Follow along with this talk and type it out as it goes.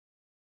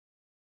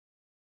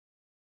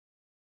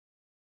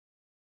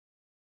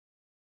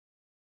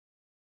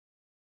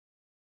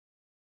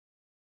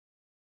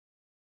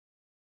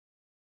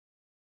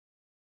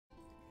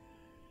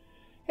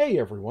Hey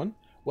everyone,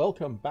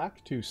 welcome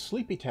back to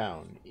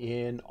Sleepytown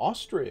in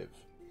Ostriv.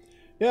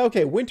 Yeah,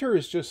 okay, winter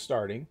is just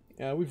starting.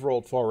 We've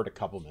rolled forward a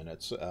couple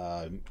minutes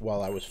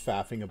while I was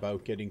faffing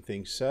about getting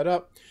things set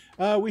up.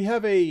 We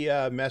have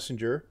a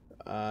messenger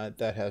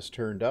that has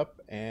turned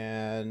up,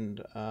 and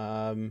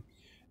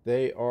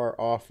they are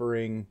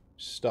offering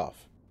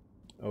stuff.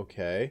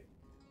 Okay.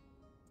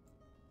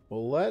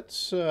 Well,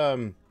 let's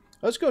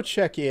go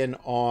check in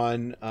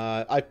on.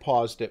 I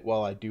paused it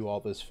while I do all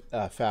this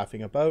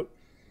faffing about.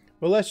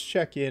 Well, let's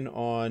check in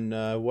on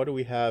what do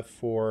we have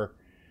for...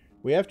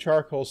 We have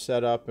charcoal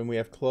set up, and we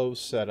have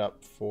clothes set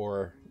up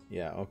for...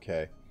 Yeah,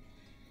 okay.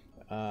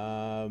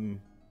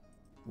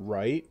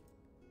 Right.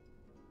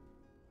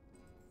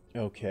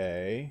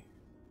 Okay.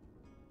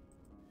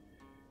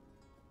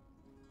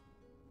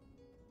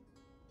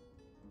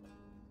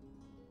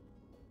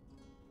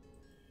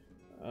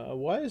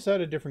 Why is that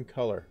a different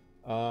color?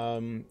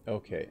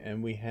 Okay,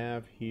 and we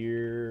have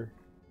here...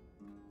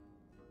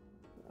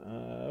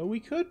 we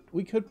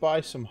could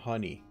buy some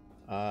honey.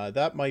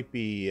 That might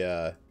be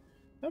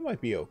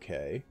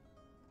okay.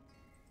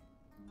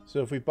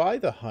 So if we buy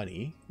the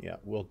honey, yeah,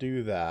 we'll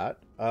do that.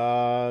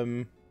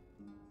 Now,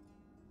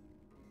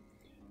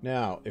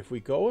 if we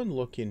go and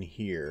look in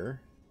here,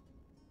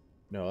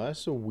 no,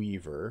 that's a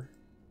weaver.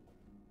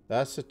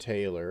 That's a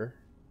tailor.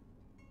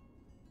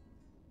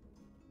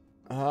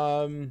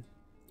 You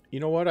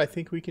know what I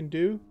think we can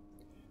do?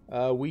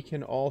 We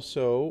can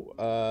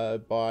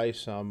also buy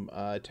some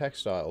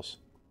textiles.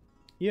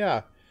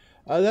 Yeah,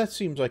 that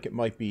seems like it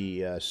might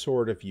be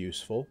sort of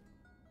useful.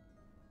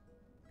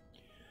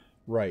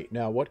 Right,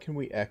 now what can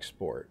we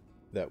export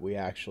that we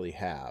actually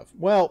have?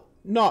 Well,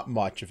 not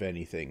much of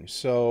anything,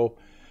 so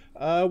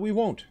we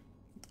won't.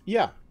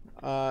 Yeah,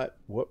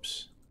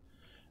 whoops.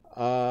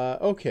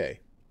 Okay,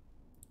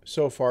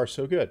 so far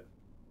so good.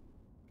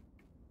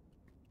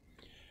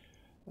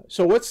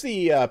 So what's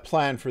the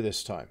plan for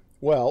this time?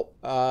 Well,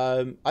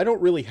 I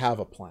don't really have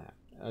a plan.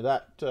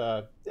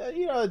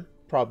 You know,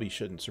 probably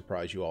shouldn't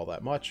surprise you all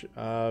that much.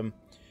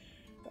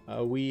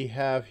 We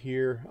have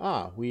here...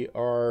 we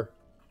are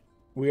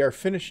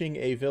finishing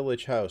a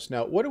village house.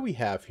 Now, what do we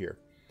have here?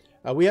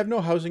 We have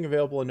no housing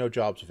available and no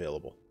jobs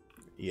available.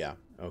 Yeah,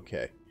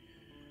 okay.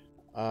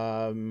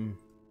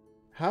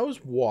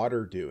 How's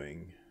water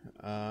doing?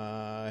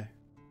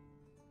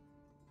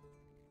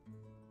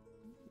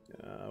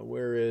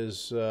 Where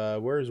is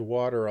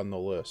water on the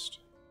list?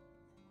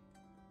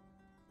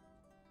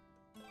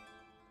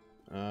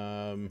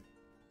 I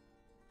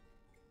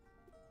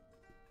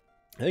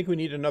think we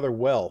need another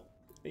well.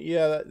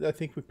 Yeah, I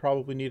think we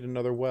probably need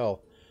another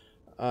well.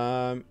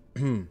 Where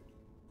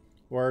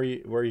are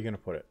you going to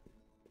put it?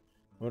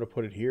 I'm going to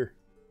put it here.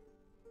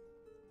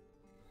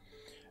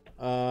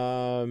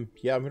 Yeah, I'm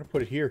going to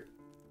put it here.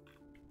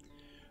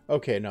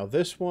 Okay, now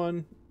this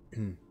one,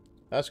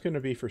 that's going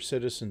to be for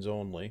citizens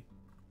only.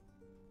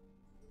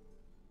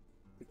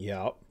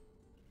 Yeah.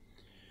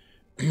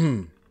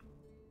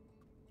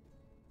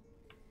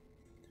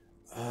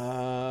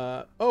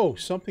 Oh,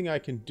 something I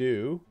can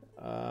do.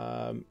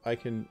 I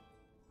can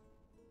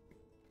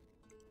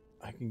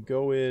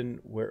go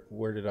in.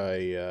 Where did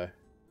I?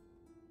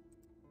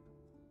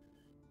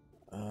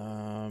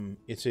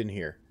 It's in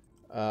here.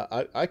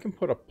 I can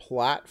put a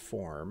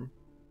platform.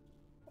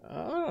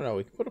 I don't know.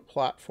 We can put a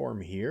platform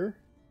here.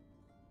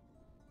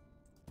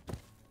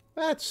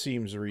 That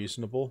seems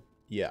reasonable.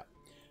 Yeah,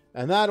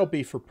 and that'll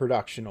be for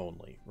production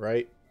only,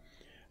 right?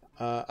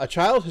 A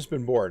child has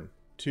been born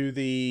to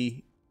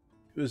the...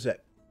 Who is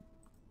that?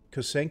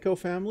 Kosenko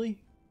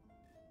family?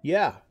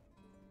 Yeah.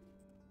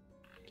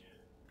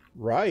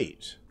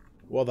 Right.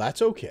 Well,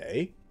 that's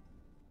okay.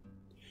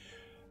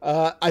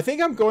 I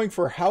think I'm going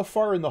for how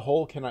far in the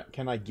hole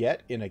can I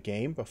get in a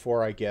game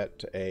before I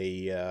get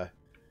a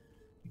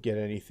get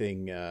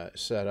anything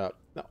set up.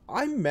 Now,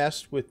 I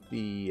messed with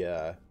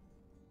the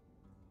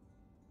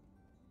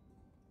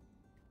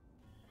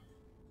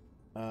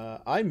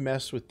I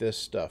messed with this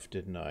stuff,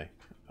 didn't I?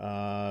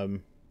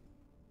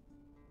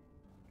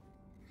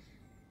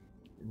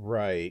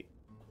 Right.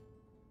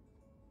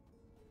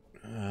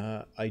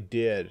 I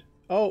did.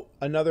 Oh,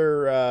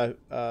 another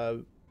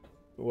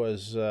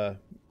was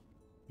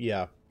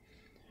yeah.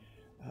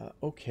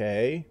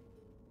 Okay.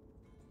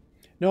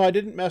 No, I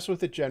didn't mess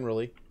with it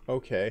generally.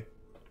 Okay.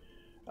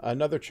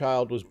 Another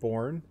child was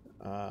born.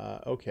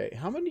 Okay.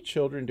 How many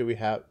children do we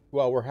have?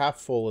 Well, we're half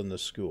full in the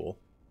school.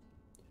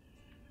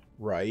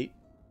 Right.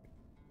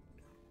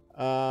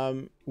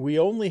 We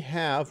only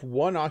have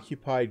one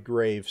occupied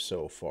grave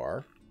so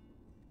far.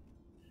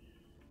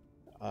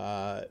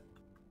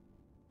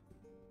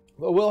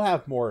 Well, we'll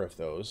have more of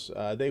those.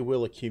 They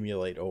will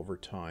accumulate over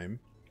time.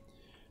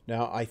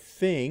 Now, I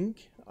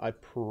think I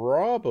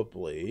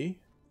probably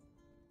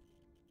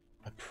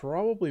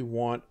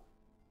want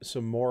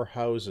some more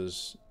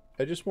houses.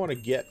 I just want to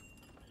get...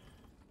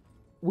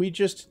 We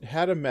just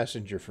had a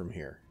messenger from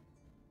here.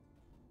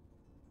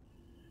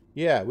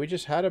 Yeah, we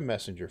just had a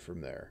messenger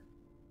from there.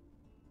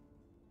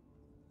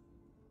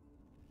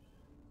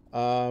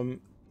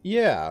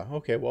 Yeah,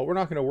 okay, well, we're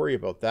not going to worry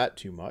about that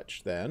too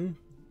much then.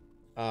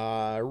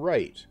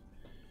 Right.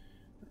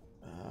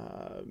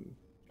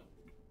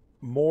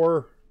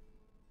 More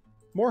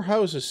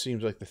houses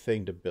seems like the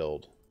thing to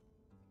build.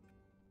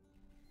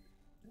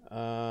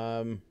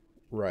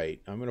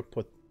 Right. I'm gonna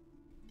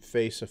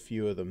face a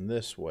few of them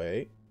this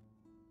way.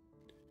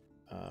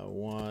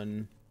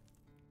 One.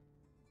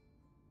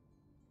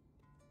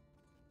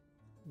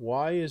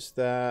 Why is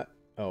that?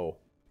 Oh.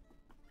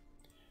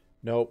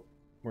 Nope.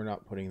 We're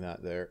not putting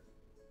that there.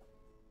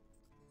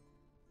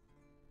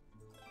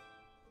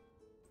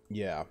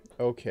 Yeah.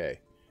 Okay.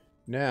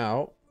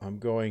 Now, I'm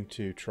going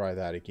to try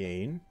that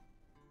again.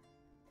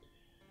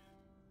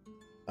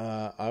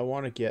 I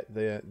want to get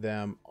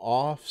them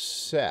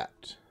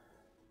offset.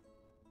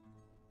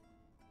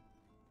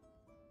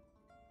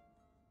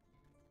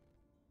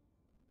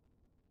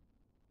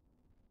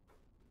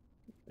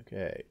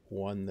 Okay,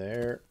 one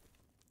there.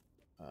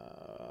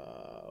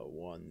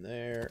 One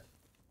there.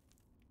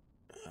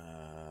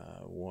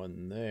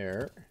 One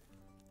there.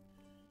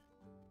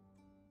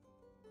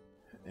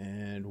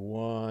 And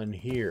one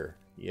here.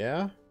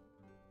 Yeah?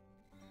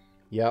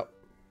 Yep.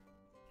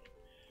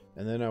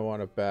 And then I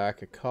want to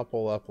back a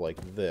couple up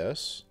like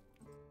this.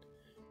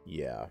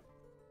 Yeah.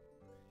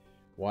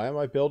 Why am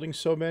I building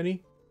so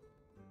many?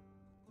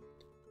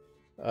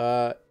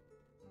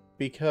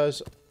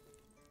 Because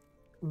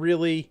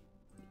really...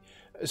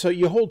 So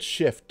you hold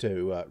shift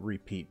to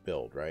repeat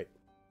build, right?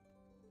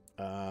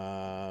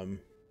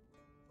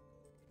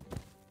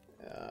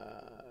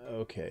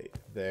 Okay,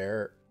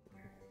 there.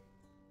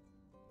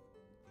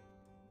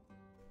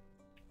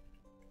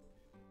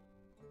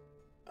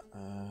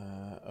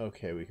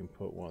 Okay, we can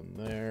put one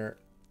there.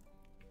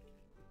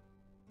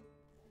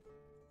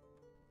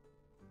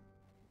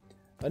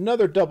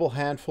 Another double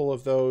handful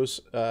of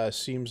those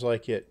seems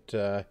like it.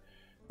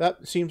 That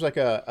seems like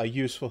a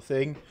useful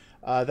thing.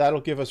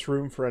 That'll give us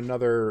room for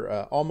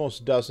another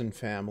almost dozen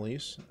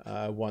families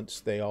once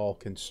they all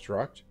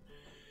construct.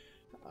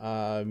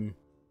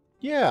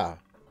 Yeah.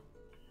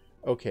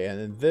 Okay, and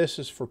then this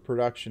is for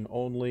production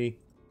only.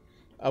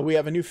 We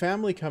have a new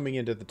family coming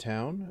into the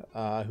town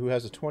who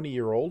has a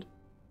 20-year-old.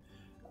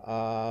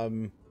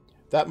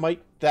 That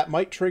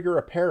might trigger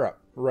a pair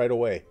up right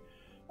away.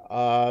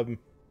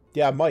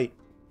 Yeah, it might.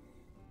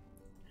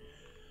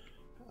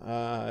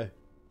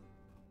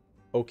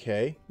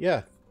 Okay,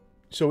 yeah.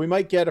 So we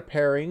might get a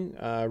pairing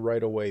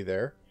right away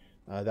there.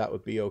 That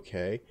would be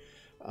okay.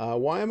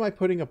 Why am I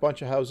putting a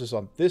bunch of houses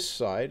on this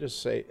side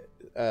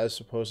as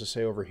opposed to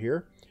say over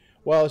here?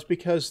 Well, it's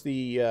because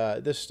the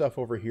this stuff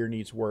over here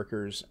needs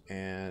workers,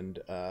 and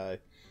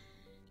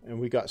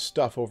we got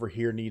stuff over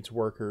here needs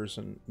workers,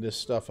 and this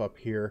stuff up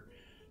here.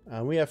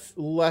 We have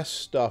less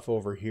stuff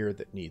over here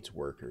that needs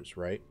workers,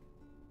 right?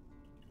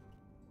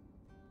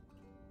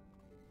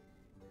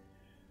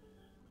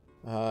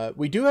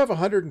 We do have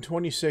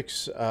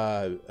 126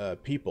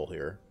 people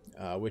here,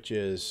 which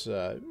is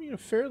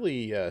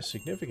fairly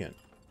significant.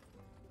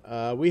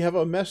 We have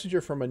a messenger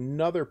from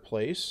another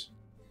place.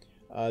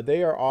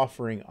 They are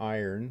offering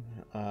iron.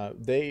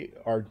 They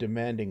are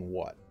demanding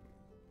what?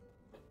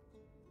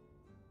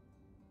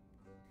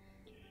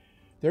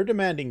 They're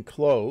demanding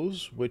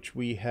clothes, which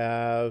we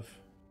have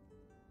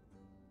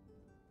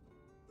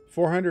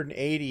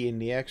 480 in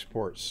the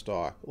export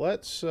stock.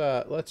 Let's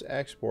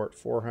export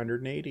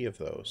 480 of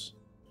those.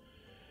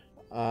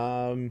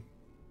 And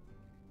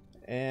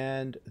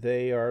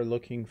they are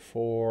looking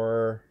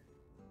for...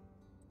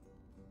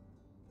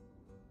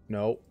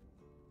 No.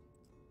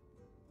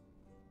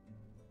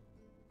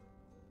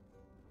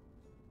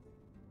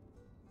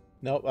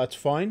 No, that's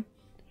fine.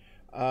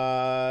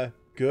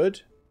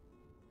 Good.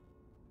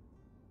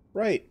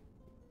 Right.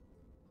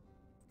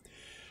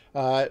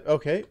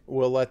 Okay,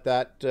 we'll let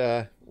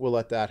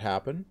that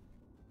happen.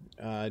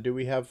 Do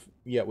we have...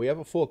 Yeah, we have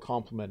a full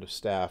complement of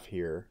staff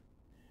here.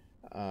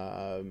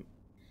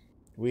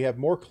 We have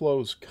more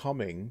clothes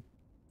coming.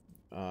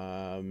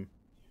 And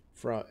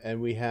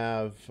we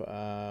have...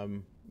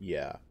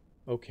 yeah,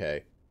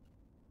 okay.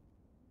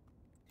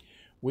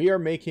 We are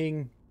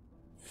making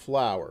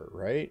flour,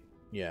 right?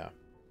 Yeah.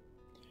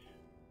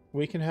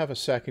 We can have a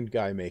second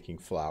guy making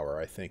flour,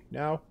 I think,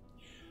 now.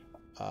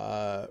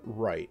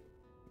 Right.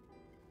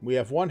 We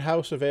have one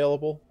house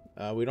available.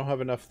 We don't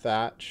have enough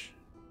thatch.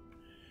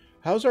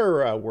 How's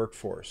our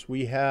workforce?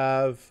 We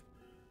have...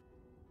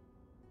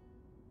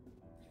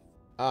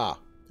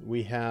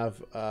 we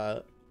have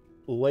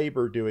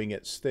labor doing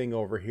its thing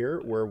over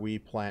here where we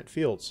plant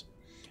fields.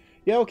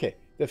 Yeah, okay.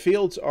 The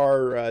fields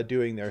are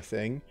doing their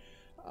thing.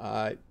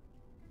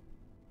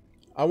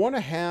 I want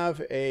to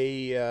have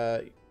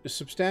a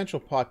substantial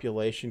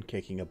population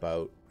kicking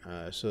about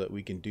so that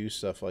we can do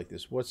stuff like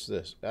this. What's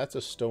this? That's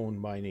a stone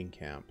mining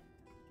camp.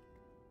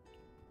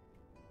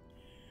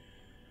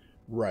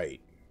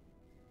 Right.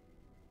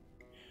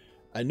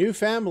 A new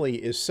family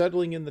is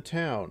settling in the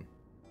town.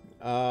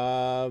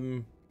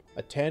 A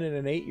 10 and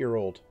an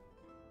 8-year-old.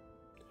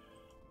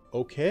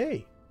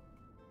 Okay.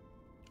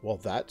 Well,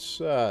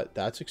 that's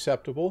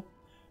acceptable.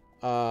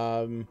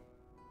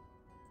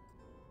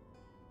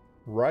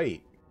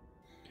 Right.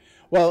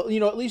 Well,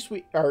 you know, at least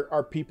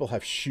our people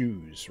have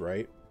shoes,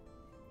 right?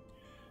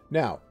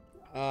 Now,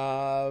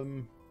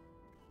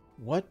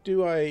 what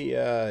do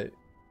I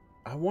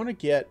want to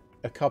get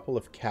a couple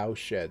of cow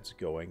sheds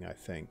going, I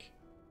think.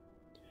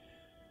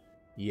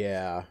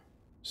 Yeah.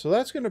 So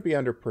that's going to be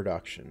under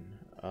production.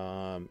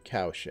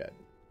 Cow shed.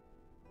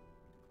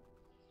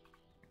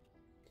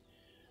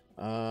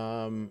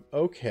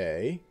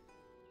 Okay.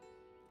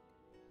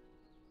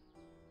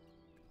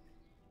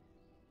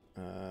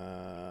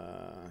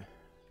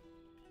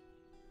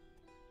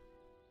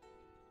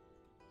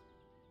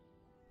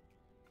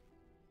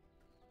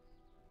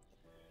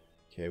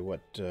 Okay,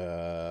 what,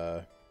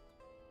 okay,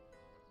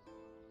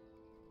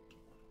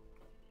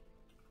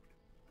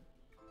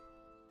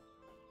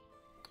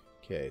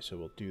 so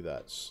we'll do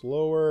that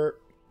slower.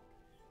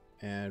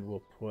 And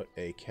we'll put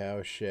a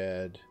cow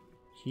shed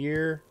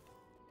here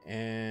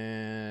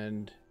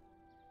and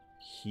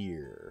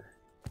here.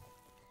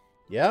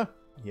 Yeah?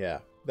 Yeah,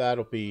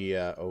 that'll be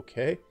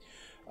okay.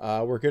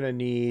 We're gonna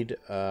need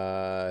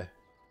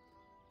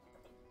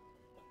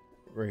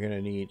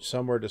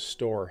somewhere to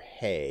store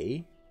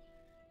hay.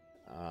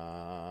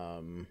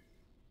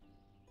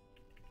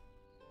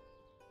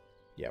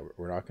 Yeah,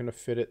 we're not gonna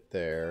fit it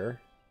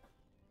there.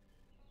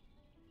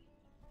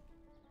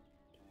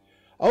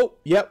 Oh,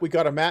 yeah, we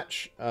got a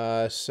match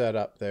set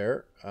up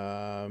there.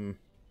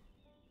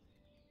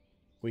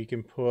 We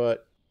can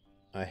put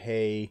a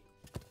hay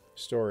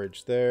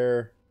storage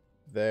there,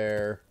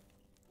 there,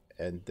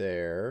 and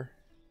there.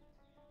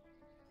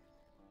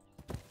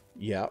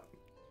 Yep.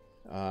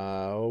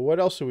 What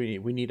else do we need?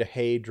 We need a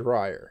hay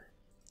dryer.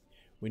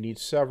 We need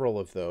several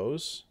of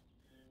those.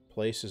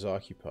 Place is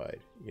occupied.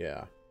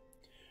 Yeah.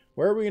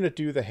 Where are we going to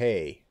do the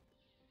hay?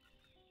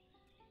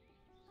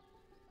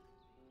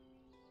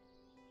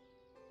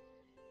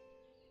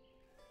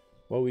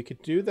 Well, we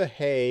could do the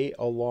hay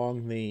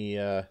along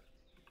the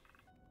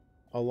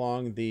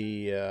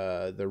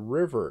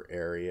river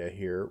area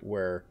here,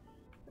 where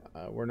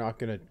we're not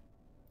gonna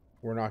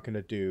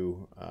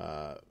do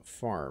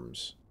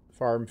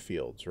farm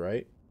fields,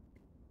 right?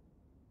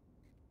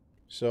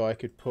 So I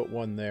could put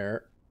one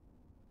there.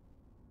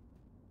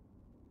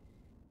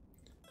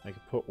 I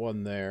could put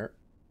one there.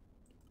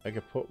 I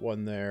could put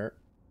one there.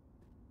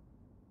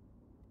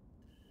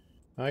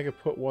 I could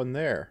put one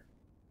there.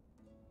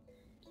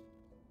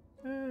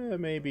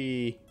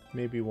 Maybe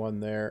one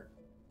there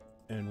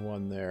and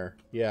one there.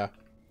 Yeah.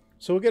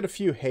 So we'll get a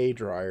few hay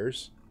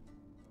dryers.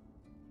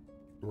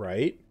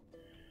 Right.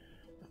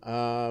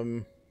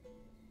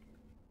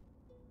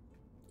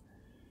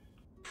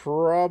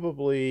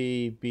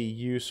 Probably be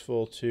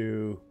useful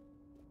to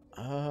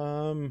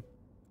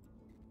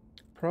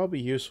probably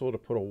useful to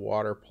put a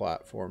water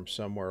platform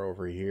somewhere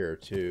over here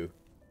too.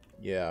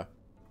 Yeah.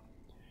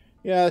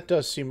 Yeah, it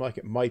does seem like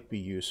it might be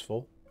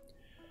useful.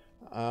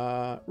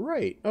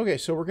 Right. Okay,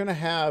 so we're going to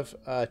have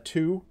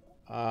 2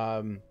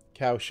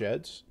 cow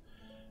sheds.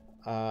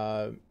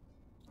 I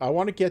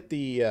want to get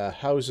the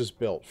houses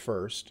built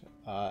first.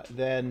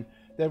 Then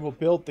we'll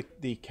build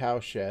the cow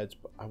sheds.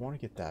 But I want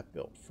to get that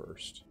built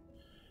first.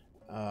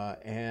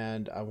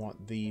 And I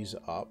want these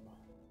up.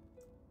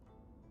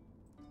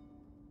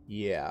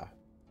 Yeah.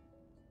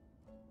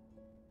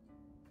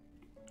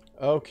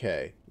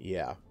 Okay,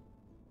 yeah.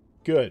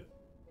 Good.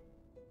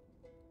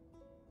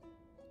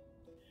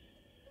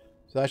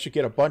 So that should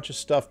get a bunch of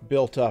stuff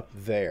built up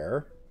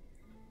there.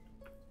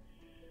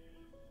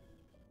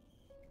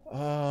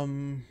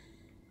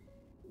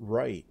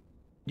 Right.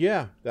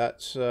 Yeah,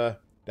 that's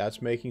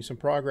making some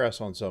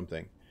progress on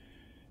something.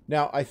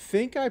 Now, I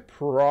think I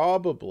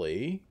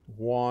probably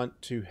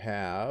want to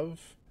have...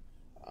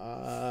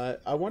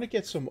 I want to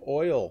get some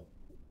oil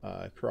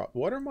crop.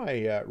 What are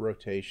my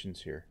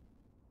rotations here?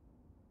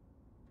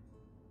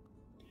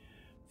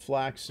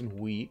 Flax and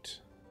wheat.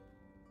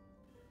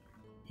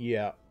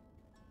 Yeah.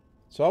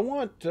 So I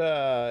want,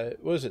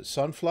 what is it,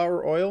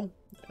 sunflower oil?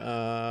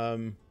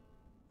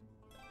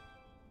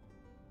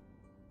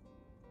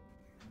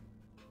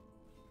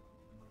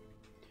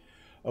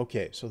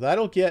 Okay, so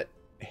that'll get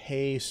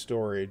hay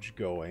storage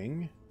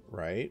going,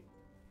 right?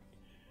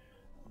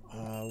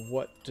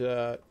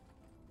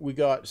 We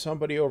got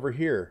somebody over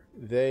here.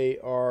 They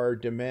are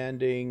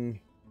demanding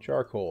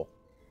charcoal.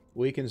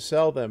 We can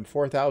sell them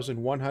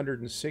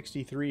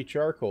 4,163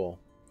 charcoal.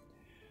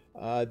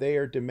 They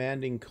are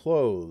demanding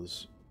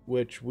clothes,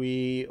 which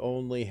we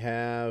only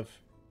have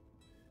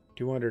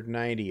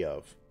 290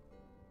 of.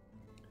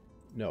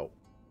 No.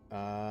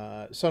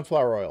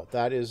 Sunflower oil.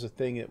 That is a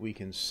thing that we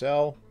can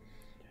sell.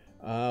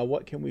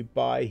 What can we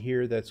buy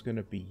here that's going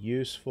to be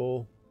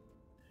useful?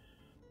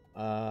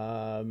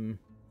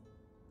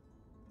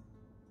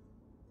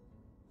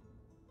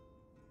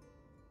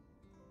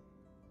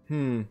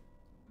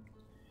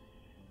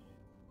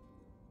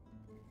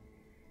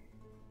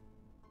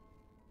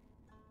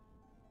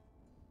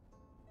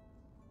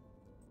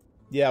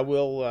 Yeah,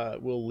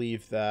 we'll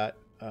leave that.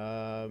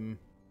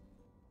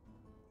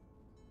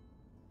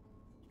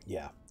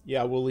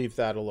 Yeah, we'll leave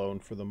that alone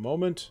for the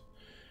moment.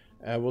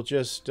 We'll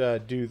just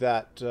do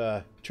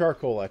that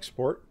charcoal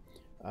export.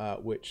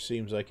 which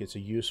seems like it's a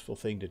useful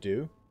thing to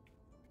do.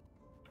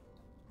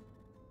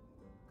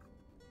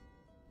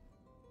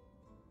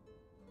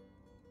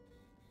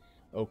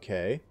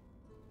 Okay.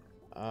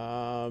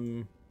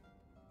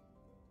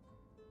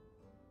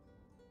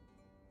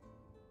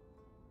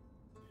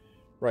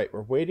 Right,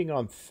 we're waiting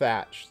on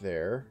thatch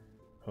there.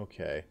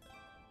 Okay.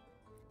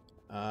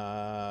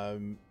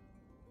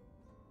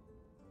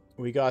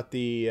 We got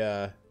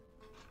the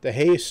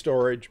hay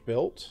storage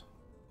built.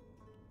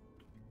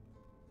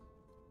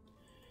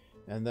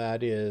 And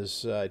that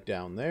is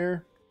down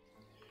there.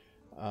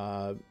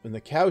 When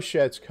the cow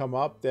sheds come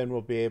up, then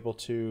we'll be able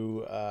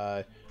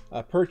to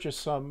purchase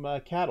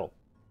some cattle.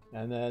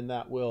 And then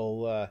that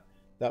will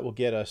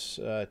get us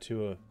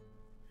to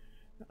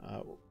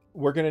a...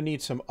 we're going to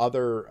need some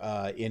other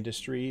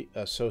industry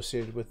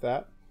associated with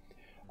that.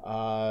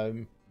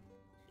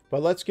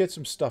 But let's get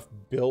some stuff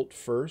built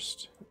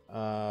first.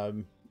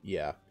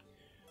 Yeah.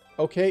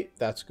 Okay,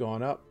 that's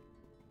gone up.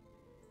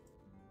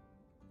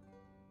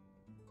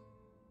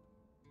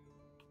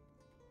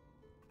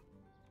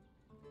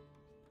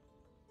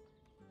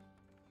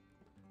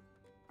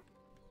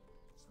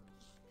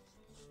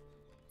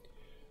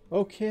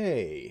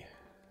 Okay.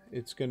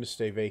 It's going to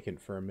stay vacant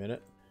for a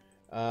minute.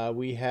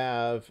 We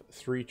have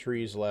 3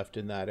 trees left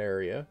in that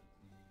area.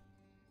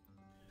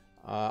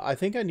 I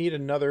think I need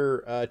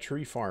another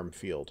tree farm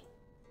field.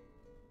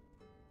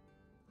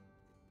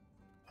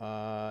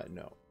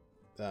 No.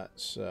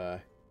 That's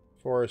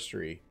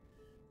forestry.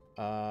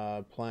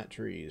 Plant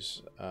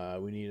trees.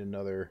 We need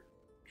another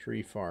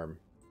tree farm.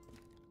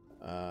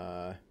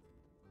 Yeah,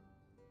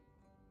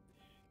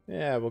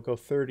 we'll go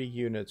 30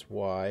 units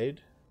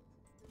wide.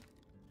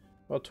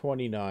 About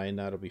 29,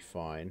 that'll be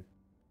fine.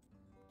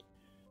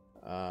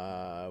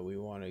 We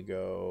want to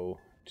go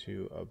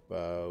to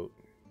about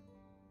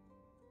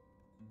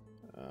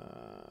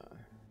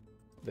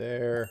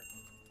there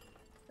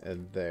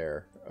and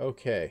there.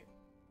 Okay.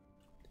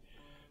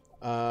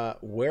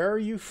 Where are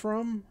you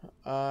from?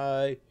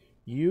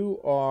 You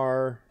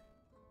are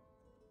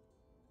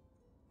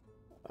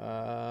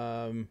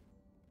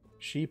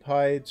sheep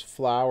hides,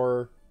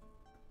 flour,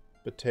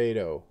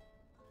 potato.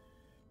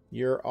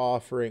 You're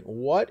offering...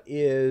 What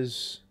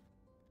is...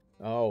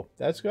 Oh,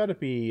 that's got to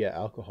be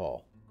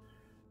alcohol.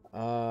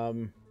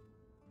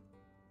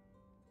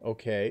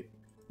 Okay.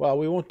 Well,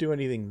 we won't do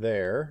anything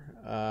there.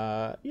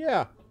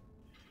 Yeah.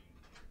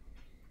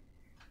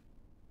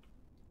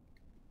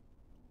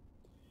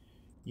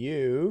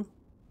 You...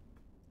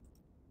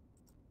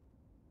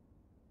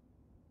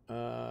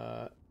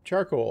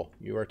 charcoal.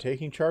 You are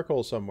taking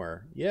charcoal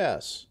somewhere.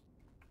 Yes.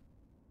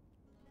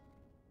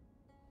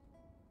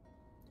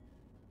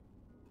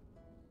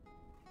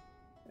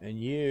 And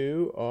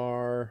you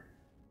are...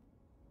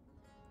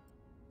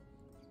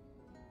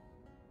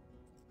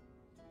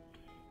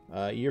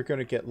 you're going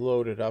to get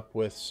loaded up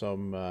with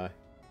some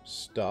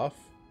stuff.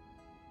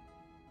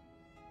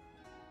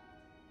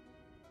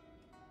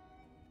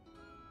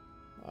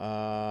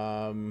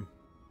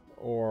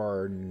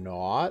 Or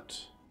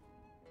not.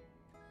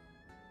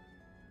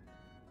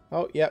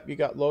 Oh, yep, you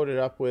got loaded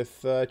up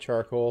with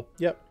charcoal.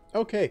 Yep,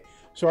 okay.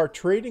 So our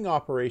trading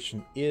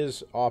operation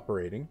is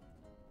operating.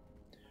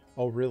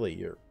 Oh,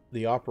 really?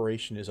 The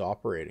operation is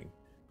operating.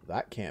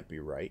 That can't be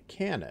right,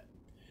 can it?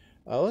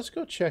 Let's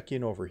go check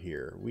in over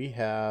here. We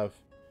have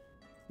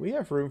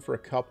room for a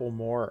couple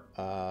more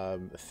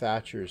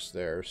thatchers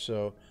there,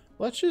 so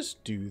let's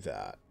just do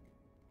that.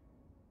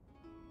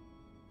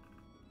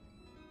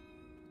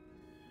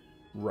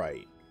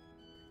 Right.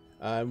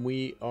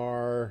 We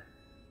are...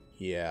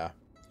 Yeah.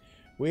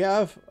 We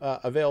have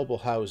available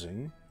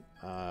housing.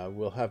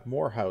 We'll have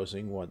more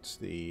housing once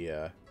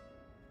the...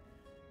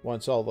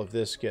 once all of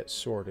this gets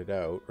sorted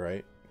out,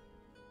 right?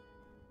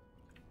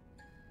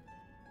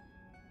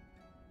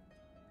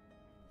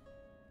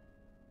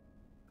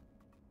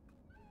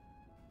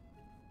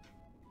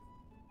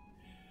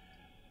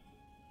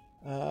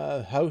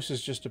 House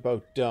is just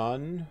about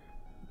done.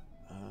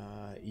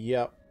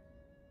 Yep.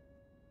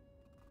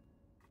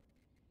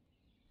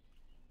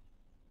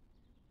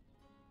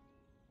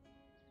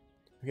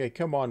 Okay,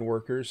 come on,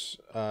 workers.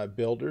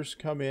 Builders,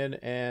 come in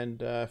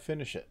and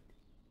finish it.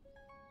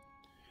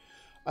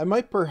 I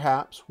might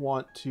perhaps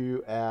want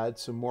to add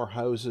some more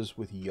houses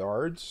with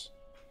yards,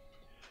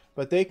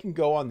 but they can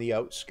go on the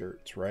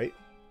outskirts, right?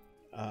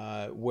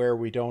 Where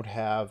we don't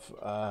have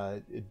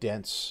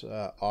dense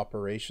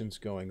operations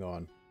going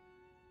on.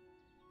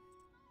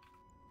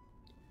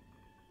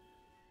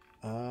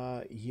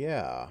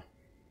 Yeah.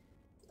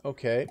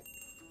 Okay.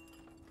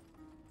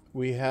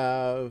 We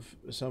have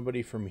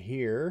somebody from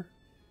here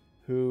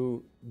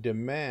who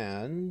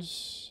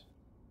demands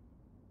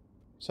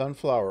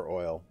sunflower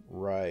oil.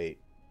 Right.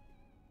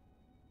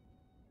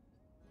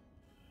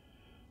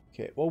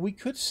 Okay, well, we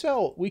could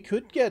sell... We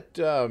could get...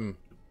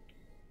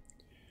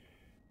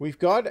 we've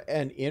got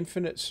an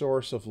infinite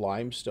source of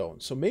limestone,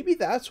 so maybe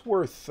that's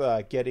worth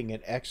getting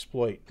an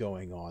exploit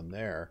going on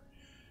there.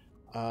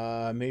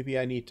 Maybe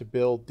I need to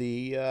build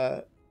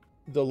the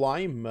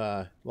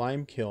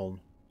lime kiln.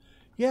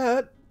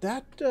 Yeah,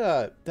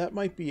 that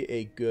might be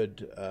a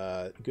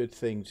good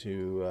thing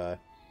to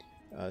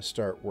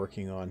start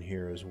working on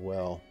here as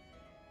well.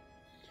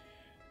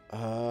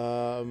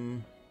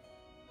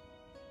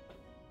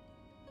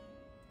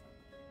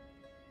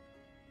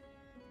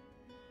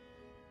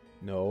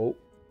 No.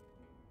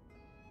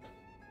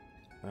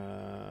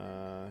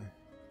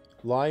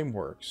 Lime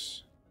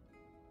works.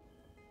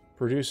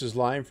 Produces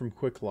lime from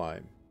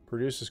quicklime.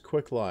 Produces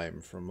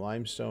quicklime from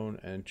limestone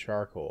and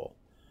charcoal.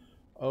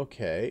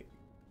 Okay.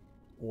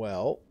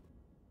 Well,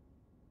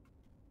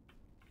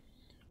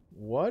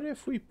 what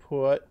if we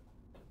put...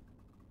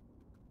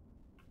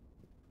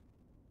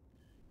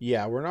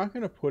 Yeah, we're not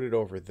going to put it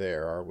over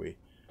there, are we?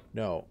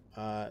 No.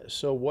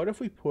 So what if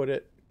we put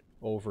it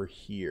over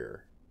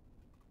here?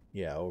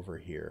 Yeah, over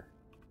here.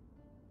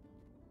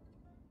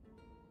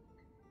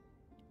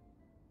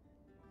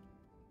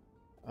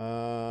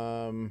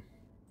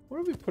 What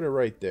if we put it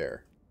right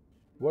there?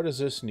 What does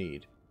this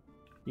need?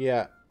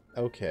 Yeah,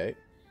 okay.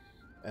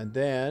 And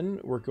then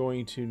we're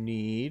going to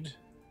need...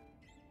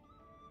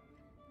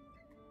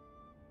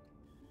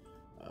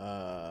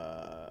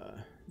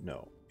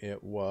 no,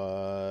 it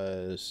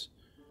was...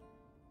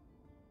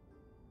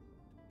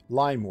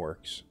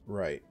 Limeworks,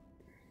 right.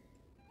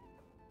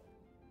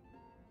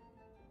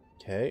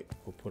 Okay,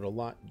 we'll put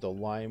the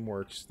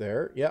Limeworks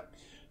there. Yep.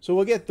 So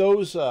we'll get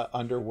those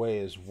underway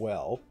as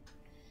well.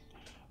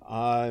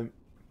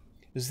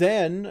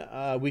 Then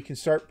we can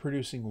start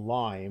producing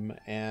lime,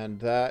 and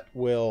that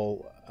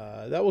will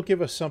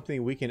give us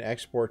something we can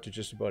export to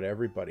just about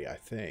everybody, I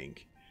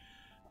think.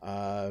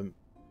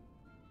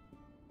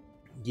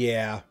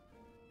 Yeah.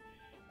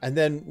 And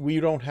then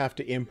we don't have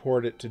to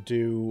import it to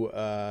do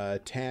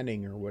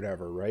tanning or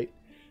whatever, right?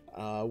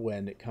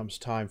 When it comes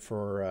time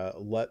for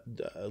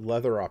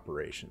leather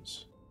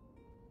operations.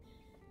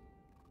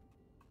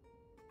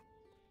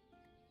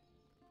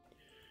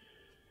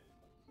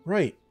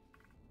 Right.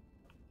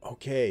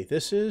 Okay,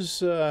 this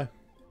is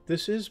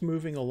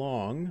moving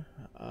along.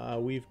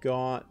 We've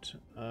got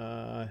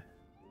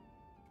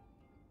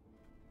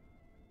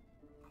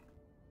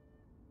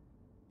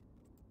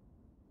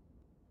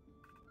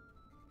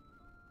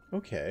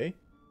okay,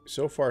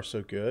 so far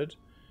so good.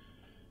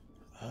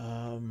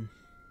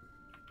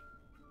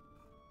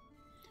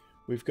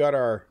 We've got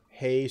our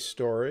hay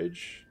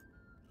storage.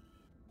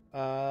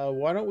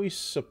 Why don't we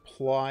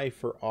supply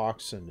for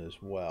oxen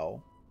as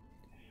well?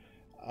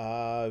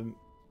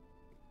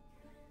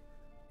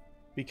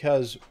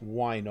 Because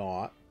why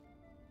not?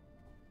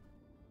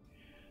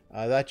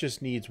 That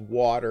just needs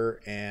water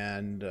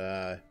and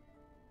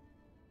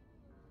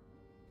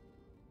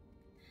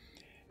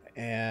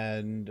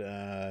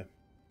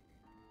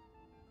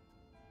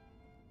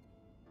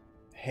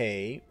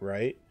hay,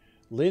 right?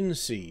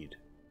 Linseed.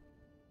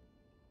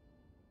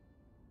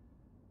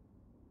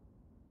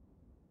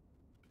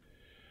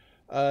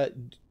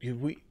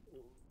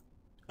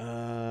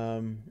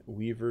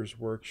 Weaver's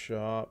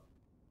Workshop.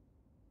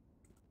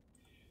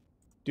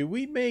 Do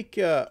we make,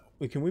 can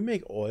we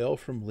make oil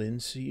from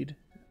linseed?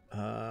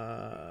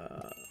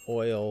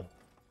 Oil.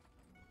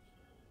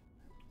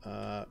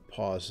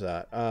 Pause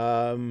that.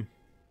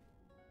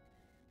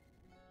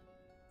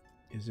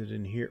 Is it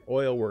in here?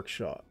 Oil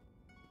Workshop.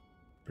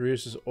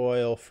 Produces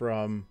oil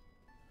from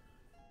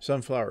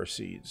sunflower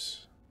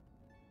seeds.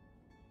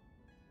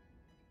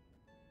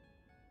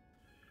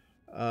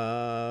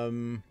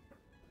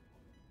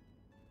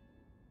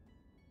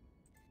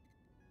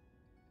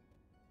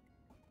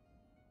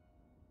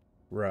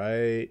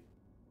 Right.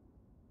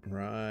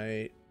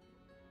 Right.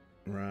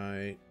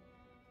 Right.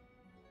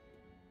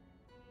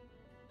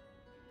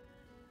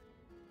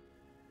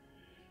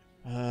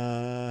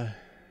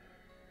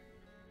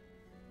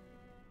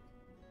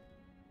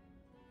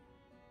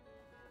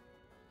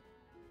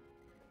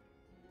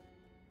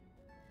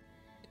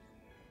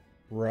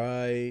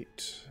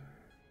 Right.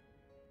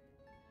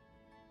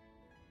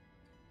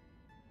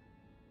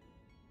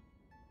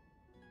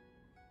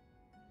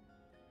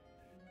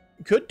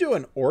 Could do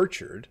an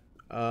orchard.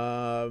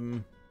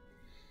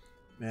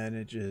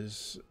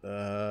 Manages,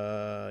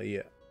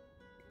 yeah.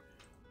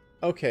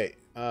 Okay,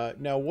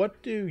 now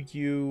what do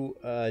you,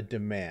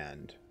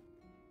 demand?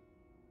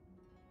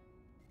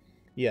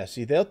 Yeah,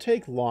 see, they'll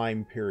take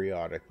lime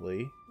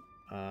periodically.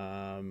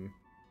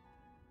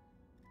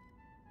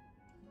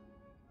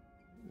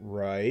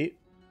 Right.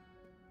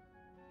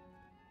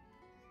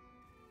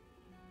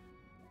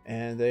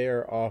 And they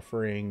are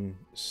offering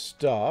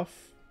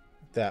stuff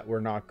that we're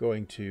not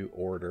going to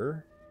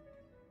order.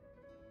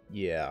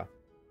 Yeah.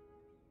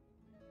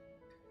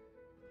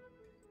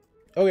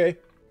 Okay.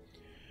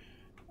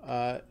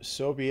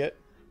 So be it.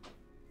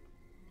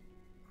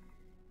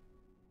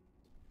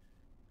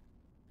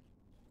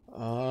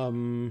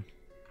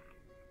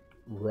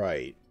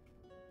 Right.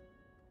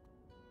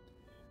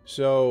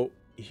 So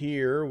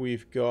here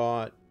we've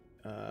got,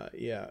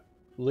 yeah,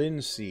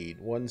 linseed,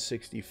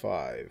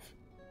 165.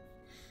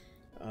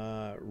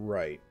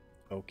 Right.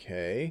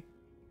 Okay.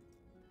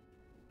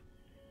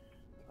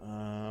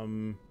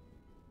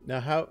 Now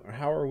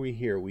how are we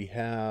here? We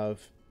have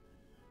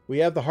We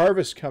have the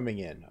harvest coming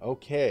in.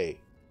 Okay,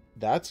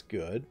 that's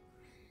good.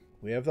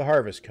 We have the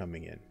harvest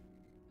coming in.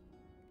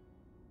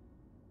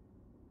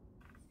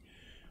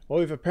 Well,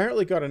 we've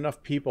apparently got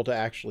enough people to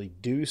actually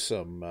do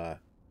some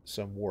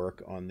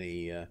work on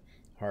the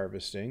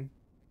harvesting.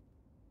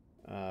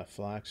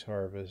 Flax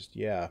harvest,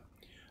 yeah.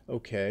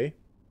 Okay.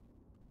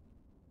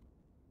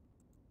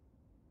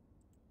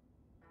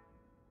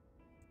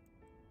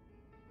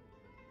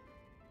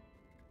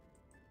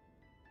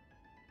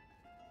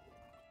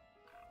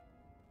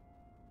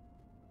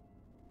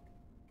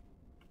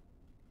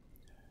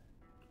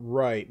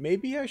 Right,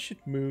 maybe I should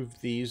move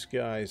these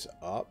guys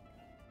up.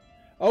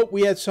 Oh,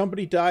 we had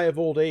somebody die of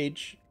old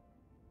age.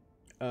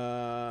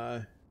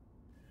 Right.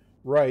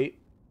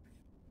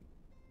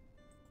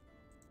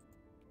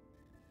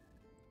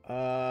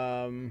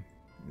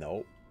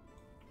 Nope.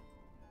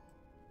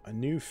 A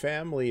new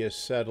family is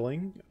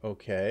settling.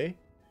 Okay.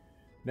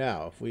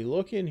 Now, if we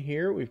look in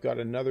here, we've got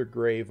another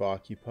grave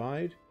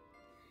occupied.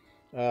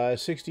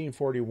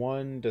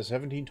 1641 to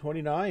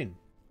 1729.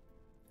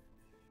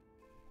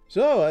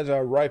 So, that's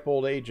a ripe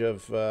old age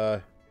of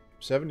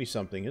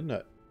 70-something, isn't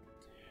it?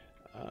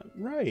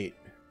 Right.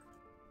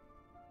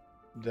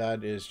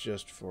 That is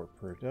just for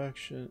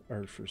production,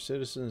 or for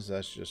citizens.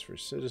 That's just for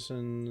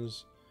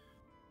citizens.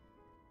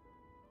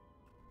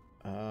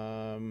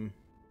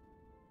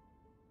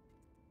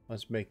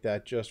 Let's make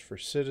that just for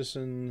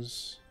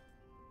citizens.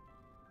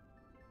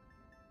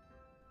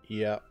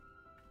 Yep.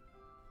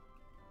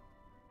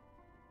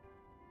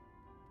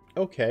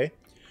 Okay.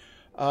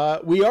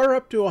 We are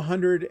up to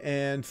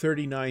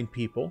 139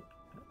 people.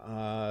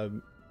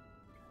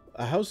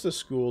 How's the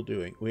school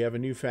doing? We have a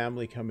new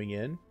family coming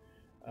in.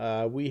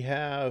 We're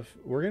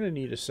going to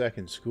need a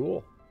second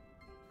school.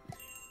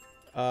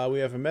 We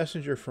have a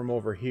messenger from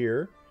over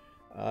here.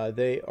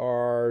 They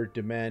are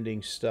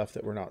demanding stuff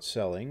that we're not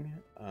selling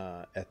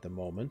at the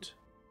moment.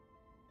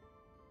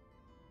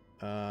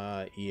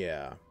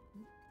 Yeah.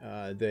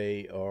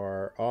 They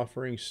are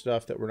offering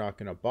stuff that we're not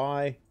going to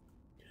buy.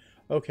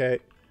 Okay,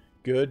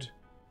 good.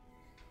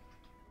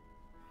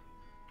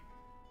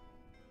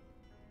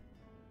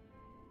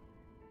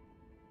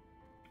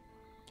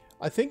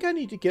 I think I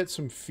need to get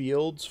some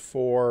fields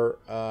for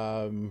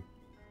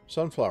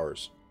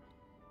sunflowers.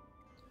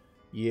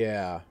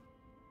 Yeah.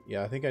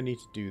 Yeah, I think I need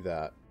to do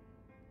that.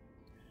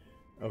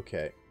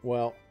 Okay,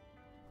 well,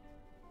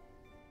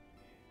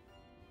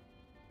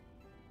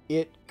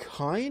 it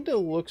kind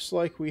of looks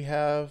like we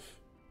have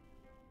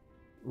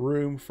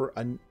room for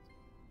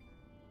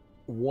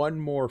one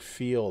more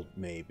field,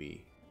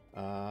 maybe.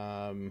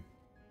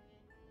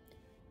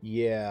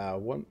 Yeah,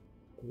 one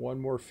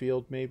more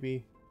field,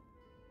 maybe.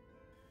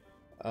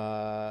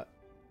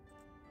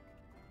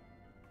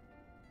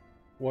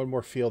 One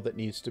more field that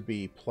needs to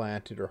be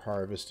planted or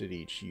harvested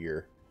each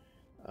year.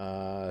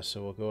 So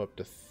we'll go up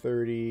to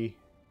 30.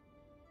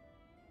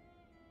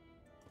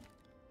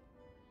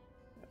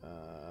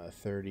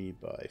 30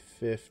 by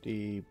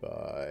 50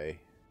 by...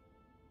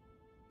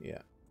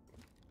 Yeah.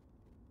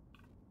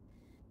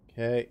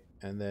 Okay,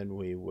 and then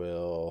we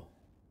will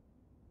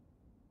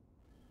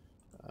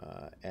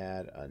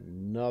add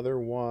another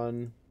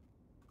one.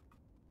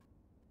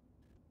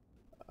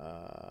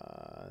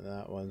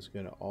 That one's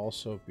going to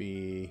also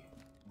be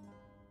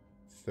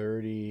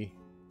 30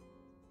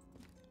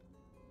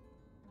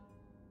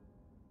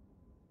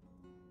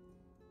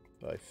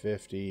 by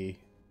 50.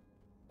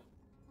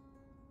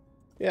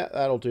 Yeah,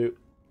 that'll do.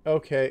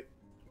 Okay.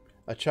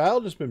 A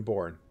child has been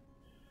born.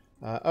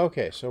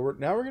 Okay, so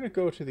now we're going to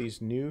go to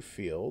these new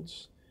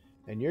fields.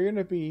 And you're going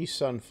to be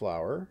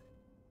sunflower.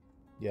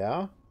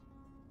 Yeah?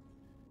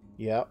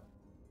 Yep.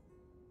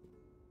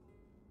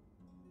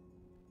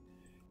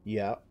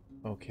 Yep.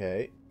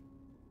 Okay.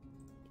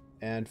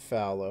 And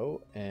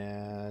fallow.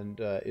 And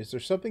is there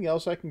something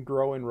else I can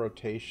grow in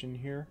rotation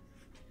here?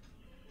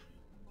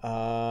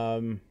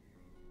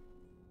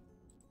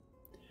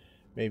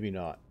 Maybe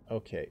not.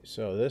 Okay,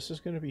 so this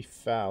is going to be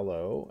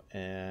fallow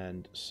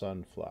and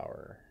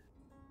sunflower.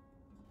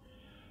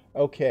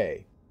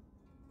 Okay.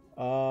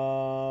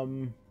 I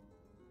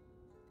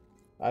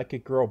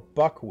could grow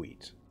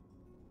buckwheat.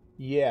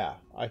 Yeah,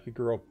 I could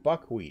grow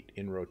buckwheat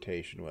in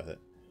rotation with it.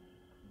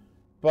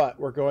 But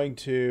we're going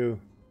to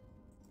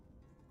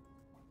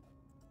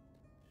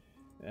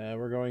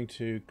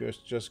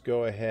just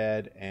go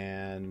ahead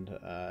and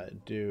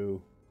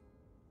do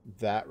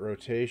that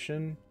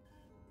rotation,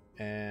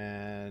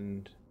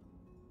 and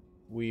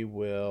we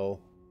will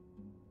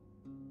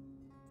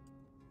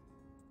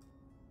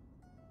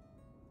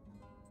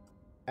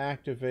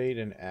activate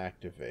and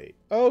activate.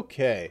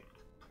 Okay.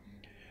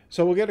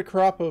 So we'll get a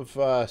crop of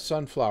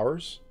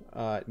sunflowers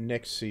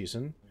next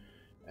season.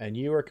 And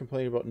you are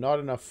complaining about not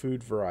enough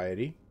food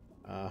variety.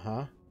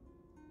 Uh-huh.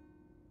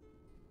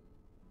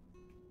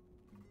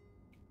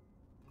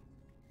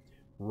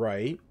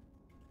 Right.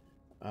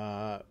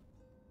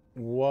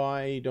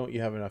 Why don't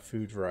you have enough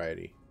food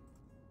variety?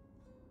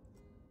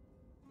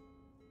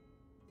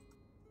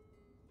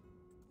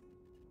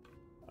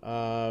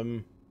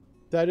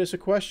 That is a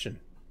question.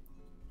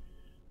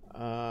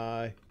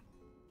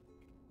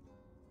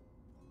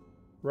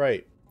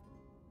 Right.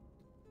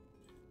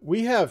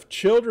 We have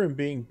children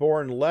being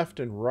born left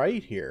and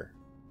right here.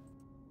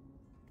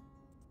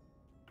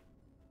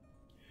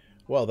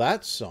 Well,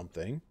 that's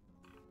something.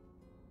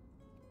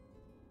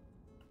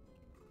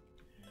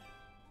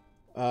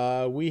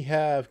 We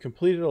have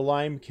completed a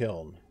lime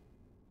kiln.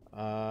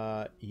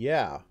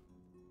 Yeah.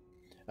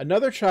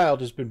 Another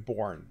child has been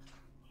born.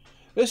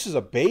 This is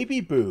a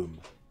baby boom.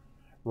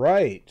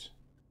 Right.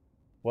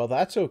 Well,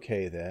 that's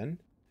okay then.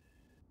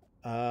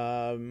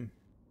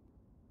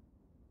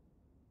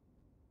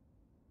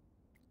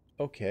 Okay,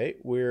 okay,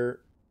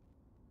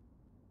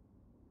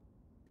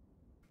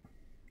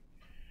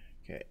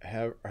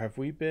 have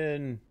we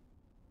been...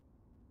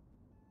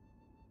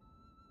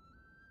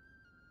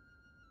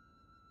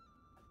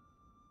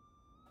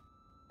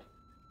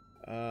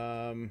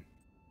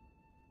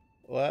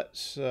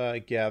 let's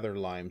gather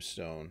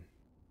limestone.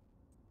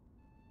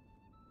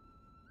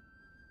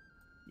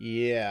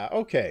 Yeah,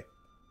 okay.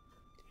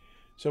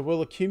 So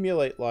we'll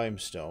accumulate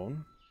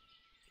limestone.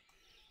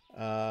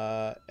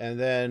 And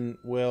then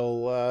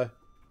we'll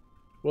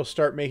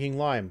start making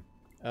lime.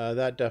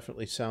 That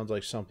definitely sounds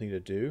like something to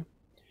do.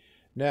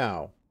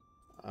 Now,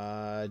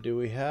 do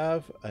we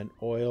have an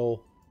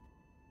oil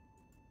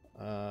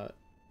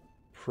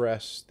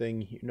press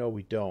thing here? No,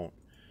 we don't.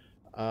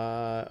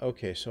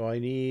 Okay, so I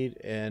need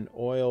an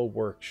oil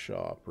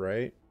workshop,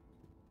 right?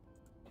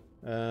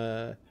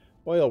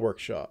 Oil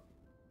workshop.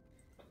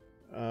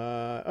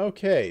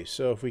 Okay,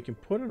 so if we can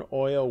put an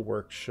oil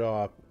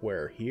workshop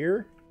where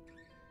here?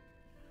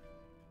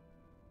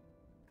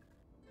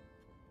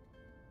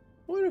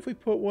 What if we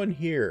put one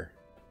here?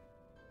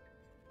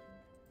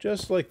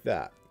 Just like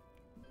that.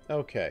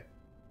 Okay.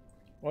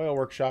 Oil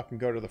workshop can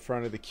go to the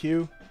front of the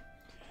queue.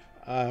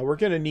 We're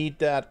going to need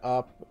that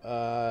up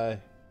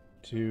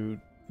to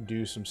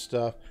do some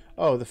stuff.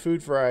 Oh, the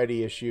food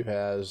variety issue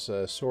has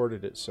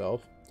sorted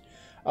itself.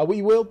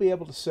 We will be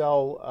able to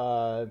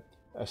sell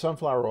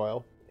sunflower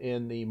oil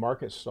in the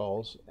market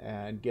stalls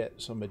and get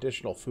some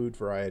additional food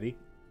variety.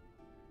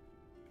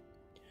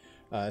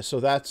 So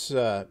that's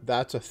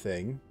a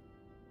thing.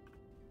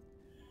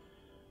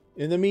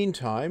 In the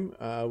meantime,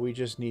 we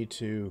just need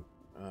to,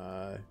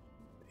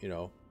 you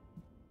know,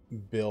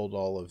 build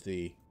all of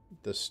the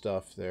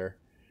stuff there.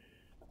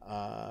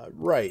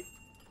 Right.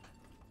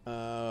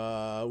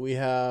 We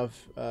have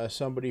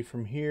somebody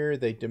from here.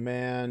 They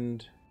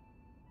demand...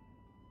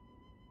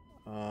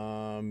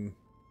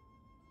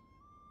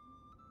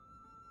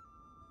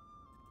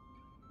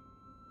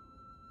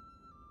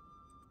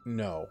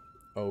 no.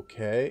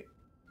 Okay.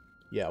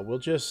 Yeah, we'll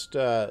just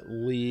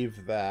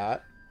leave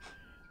that.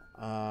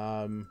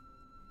 And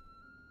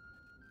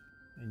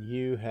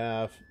you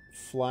have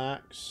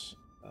flax.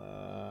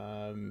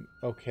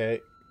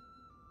 Okay.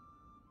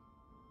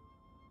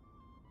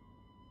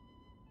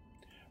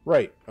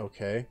 Right,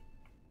 okay.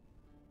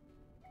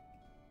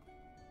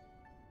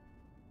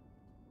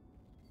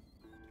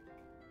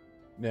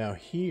 Now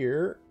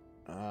here,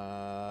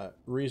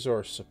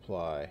 resource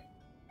supply.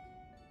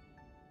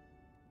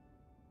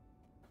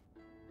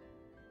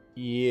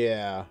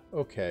 Yeah,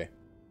 okay.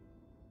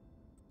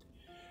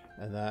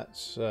 And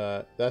that's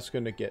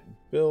going to get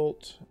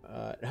built.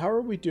 How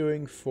are we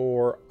doing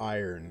for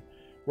iron?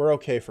 We're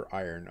okay for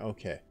iron.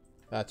 Okay.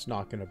 That's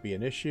not going to be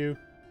an issue.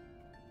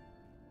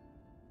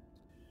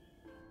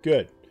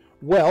 Good.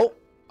 Well,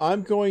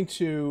 I'm going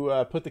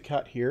to put the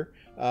cut here.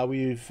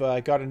 We've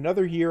got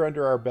another year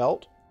under our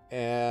belt,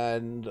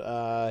 and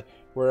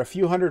we're a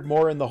few hundred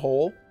more in the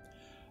hole.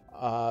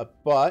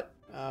 But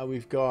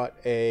we've got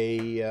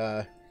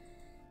a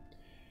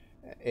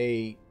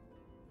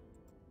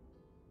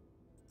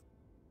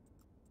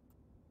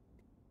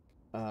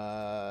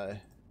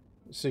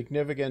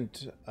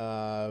significant...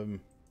 oh,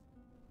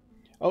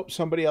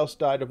 somebody else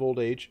died of old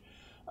age.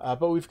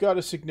 But we've got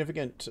a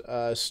significant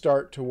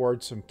start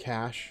towards some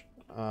cash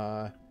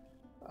crop,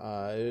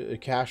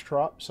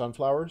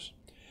 sunflowers,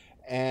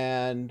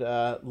 and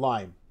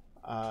lime,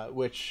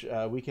 which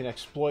we can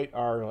exploit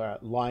our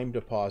lime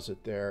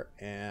deposit there,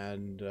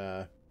 and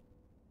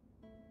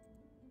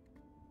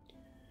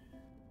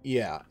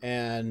yeah,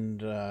 and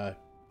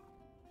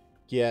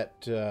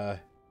get a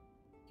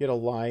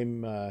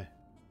lime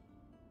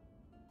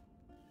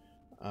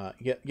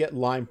get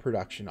lime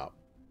production up.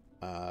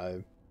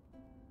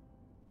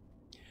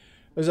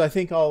 As I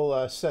think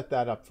I'll set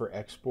that up for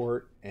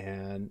export,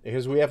 and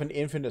because we have an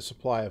infinite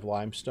supply of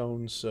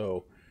limestone,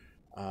 so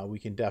we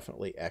can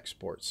definitely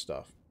export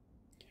stuff.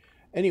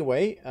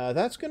 Anyway,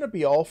 that's going to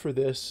be all for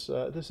this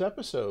this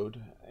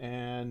episode,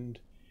 and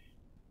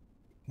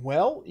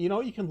well, you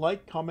know, you can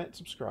like, comment,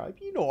 subscribe,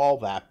 you know, all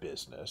that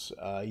business.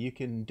 You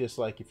can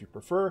dislike if you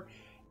prefer,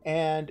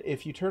 and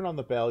if you turn on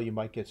the bell, you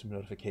might get some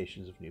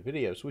notifications of new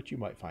videos, which you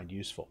might find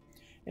useful.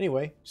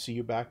 Anyway, see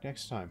you back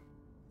next time.